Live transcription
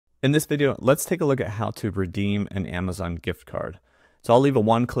In this video, let's take a look at how to redeem an Amazon gift card. So I'll leave a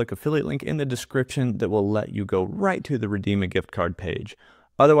one-click affiliate link in the description that will let you go right to the redeem a gift card page.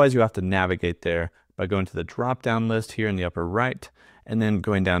 Otherwise, you have to navigate there by going to the drop-down list here in the upper right, and then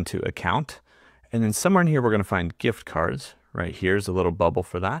going down to account. And then somewhere in here, we're going to find gift cards. Right here's a little bubble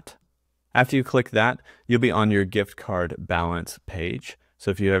for that. After you click that, you'll be on your gift card balance page. So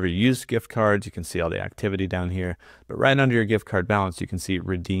if you ever used gift cards, you can see all the activity down here, but right under your gift card balance, you can see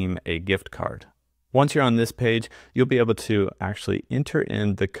redeem a gift card. Once you're on this page, you'll be able to actually enter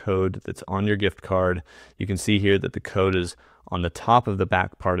in the code that's on your gift card. You can see here that the code is on the top of the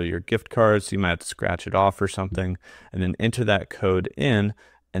back part of your gift card, so you might have to scratch it off or something, and then enter that code in,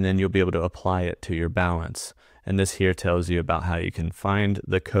 and then you'll be able to apply it to your balance. And this here tells you about how you can find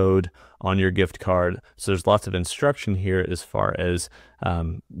the code on your gift card. So there's lots of instruction here as far as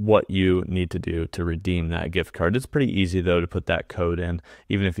what you need to do to redeem that gift card. It's pretty easy though to put that code in,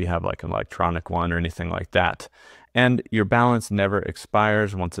 even if you have like an electronic one or anything like that. And your balance never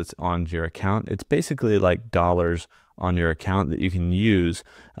expires once it's on your account. It's basically like dollars on your account that you can use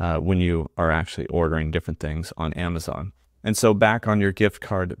when you are actually ordering different things on Amazon. And so back on your gift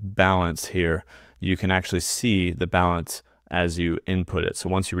card balance here, you can actually see the balance as you input it. So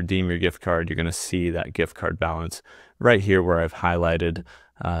once you redeem your gift card, you're going to see that gift card balance right here where I've highlighted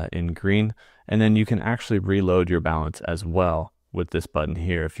in green. And then you can actually reload your balance as well with this button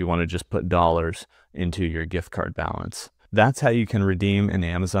here if you want to just put dollars into your gift card balance. That's how you can redeem an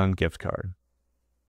Amazon gift card.